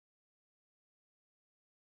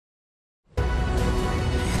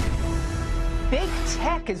Big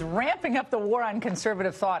tech is ramping up the war on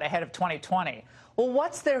conservative thought ahead of 2020. Well,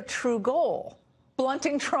 what's their true goal?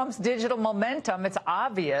 Blunting Trump's digital momentum, it's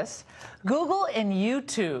obvious. Google and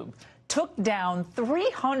YouTube took down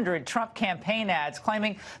 300 Trump campaign ads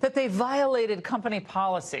claiming that they violated company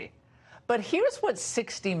policy. But here's what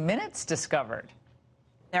 60 Minutes discovered.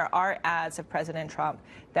 There are ads of President Trump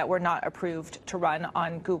that were not approved to run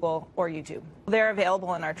on Google or YouTube. They're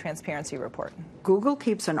available in our transparency report. Google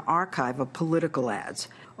keeps an archive of political ads.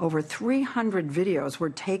 Over 300 videos were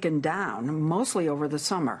taken down, mostly over the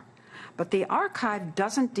summer. But the archive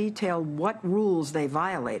doesn't detail what rules they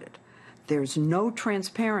violated. There's no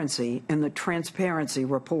transparency in the transparency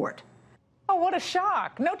report. Oh, what a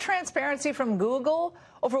shock. No transparency from Google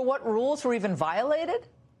over what rules were even violated?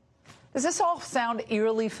 Does this all sound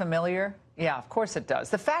eerily familiar? Yeah, of course it does.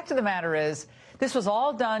 The fact of the matter is, this was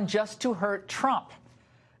all done just to hurt Trump.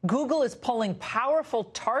 Google is pulling powerful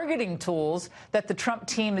targeting tools that the Trump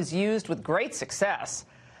team has used with great success.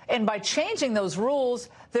 And by changing those rules,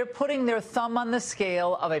 they're putting their thumb on the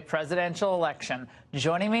scale of a presidential election.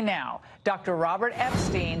 Joining me now, Dr. Robert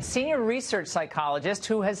Epstein, senior research psychologist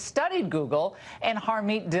who has studied Google, and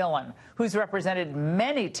Harmeet Dillon, who's represented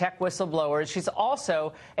many tech whistleblowers. She's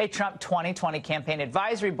also a Trump 2020 campaign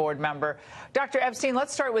advisory board member. Dr. Epstein,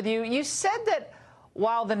 let's start with you. You said that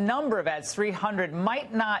while the number of ads, 300,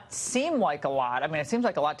 might not seem like a lot, I mean, it seems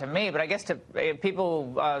like a lot to me, but I guess to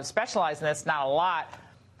people who specialize in this, not a lot.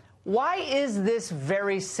 Why is this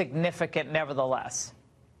very significant, nevertheless?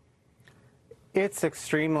 It's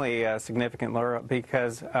extremely significant, Laura,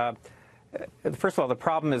 because, first of all, the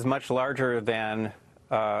problem is much larger than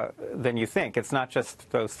you think. It's not just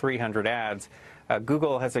those 300 ads.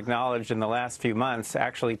 Google has acknowledged in the last few months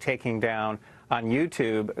actually taking down on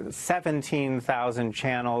YouTube 17,000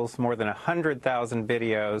 channels, more than 100,000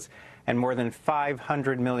 videos, and more than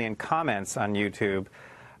 500 million comments on YouTube.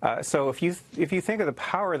 So if you think of the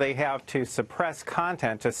power they have to suppress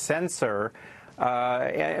content, to censor,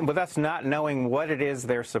 and with us not knowing what it is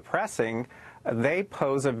they're suppressing, they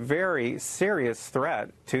pose a very serious threat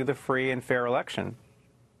to the free and fair election.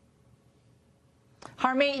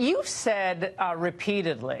 Harmeet, you've said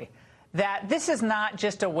repeatedly that this is not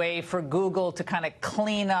just a way for Google to kind of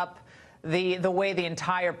clean up the way the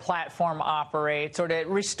entire platform operates or to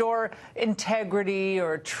restore integrity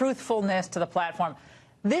or truthfulness to the platform.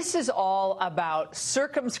 This is all about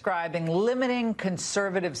circumscribing, limiting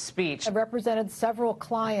conservative speech. I've represented several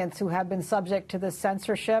clients who have been subject to this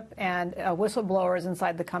censorship and whistleblowers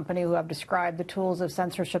inside the company who have described the tools of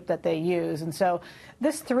censorship that they use. And so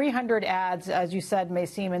this 300 ads, as you said, may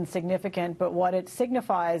seem insignificant, but what it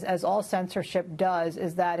signifies, as all censorship does,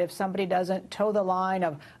 is that if somebody doesn't toe the line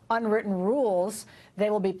of unwritten rules, they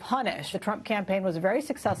will be punished. The Trump campaign was very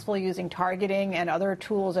successful using targeting and other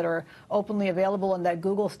tools that are openly available and that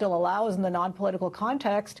Google still allows in the non-political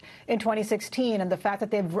context in 2016. And the fact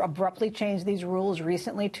that they've abruptly changed these rules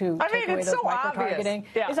recently to take away those micro-targeting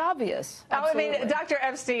is obvious. Absolutely. I mean, Dr.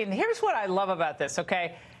 Epstein, here's what I love about this,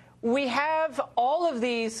 okay? We have all of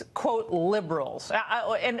these, quote, liberals.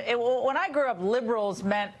 And when I grew up, liberals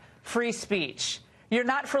meant free speech. You're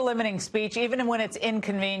not for limiting speech, even when it's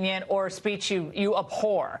inconvenient or speech you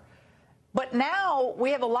abhor. But now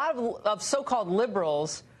we have a lot of so-called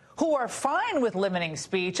liberals who are fine with limiting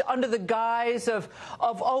speech under the guise of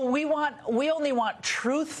oh, we only want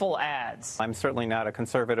truthful ads. I'm certainly not a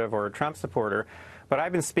conservative or a Trump supporter, but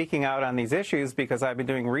I've been speaking out on these issues because I've been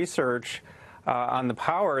doing research on the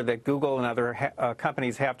power that Google and other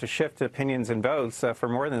companies have to shift opinions and votes for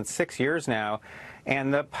more than 6 years now.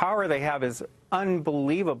 And the power they have is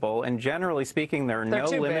unbelievable. And generally speaking, there are no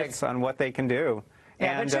limits on what they can do.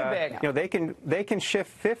 Yeah, they're too big. You know, they can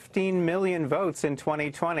shift 15 million votes in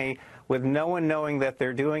 2020 with no one knowing that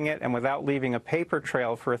they're doing it and without leaving a paper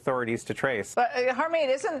trail for authorities to trace. But Harmeet,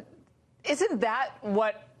 isn't that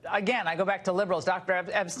what, again, I go back to liberals. Dr.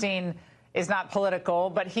 Epstein is not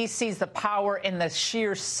political, but he sees the power in the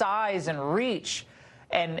sheer size and reach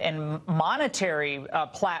and monetary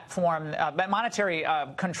platform, monetary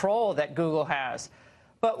control that Google has.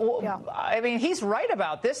 But, I mean, he's right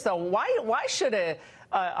about this, though. Why should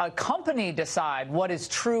a company decide what is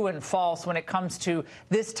true and false when it comes to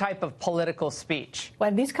this type of political speech?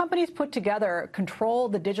 When these companies put together control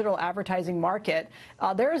the digital advertising market,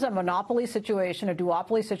 there is a monopoly situation, a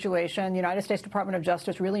duopoly situation. The United States Department of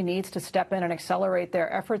Justice really needs to step in and accelerate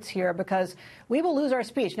their efforts here because we will lose our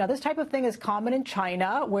speech. Now, this type of thing is common in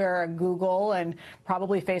China, where Google and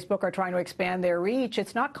probably Facebook are trying to expand their reach.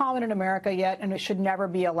 It's not common in America yet, and it should never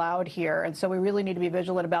be allowed here. And so we really need to be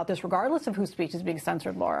vigilant about this, regardless of whose speech is being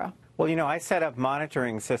censored, Laura. Well, you know, I set up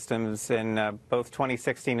monitoring systems in both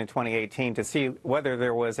 2016 and 2018 to see whether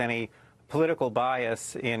there was any political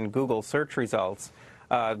bias in Google search results.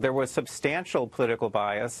 There was substantial political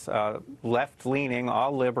bias, left-leaning,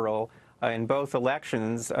 all liberal, in both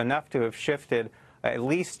elections, enough to have shifted at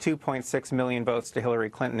least 2.6 million votes to Hillary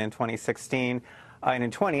Clinton in 2016. And in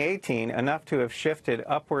 2018, enough to have shifted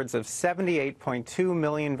upwards of 78.2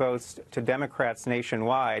 million votes to Democrats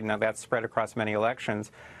nationwide. Now, that's spread across many elections.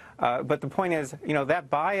 But the point is, you know,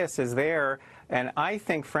 that bias is there. And I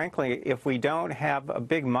think, frankly, if we don't have a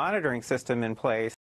big monitoring system in place,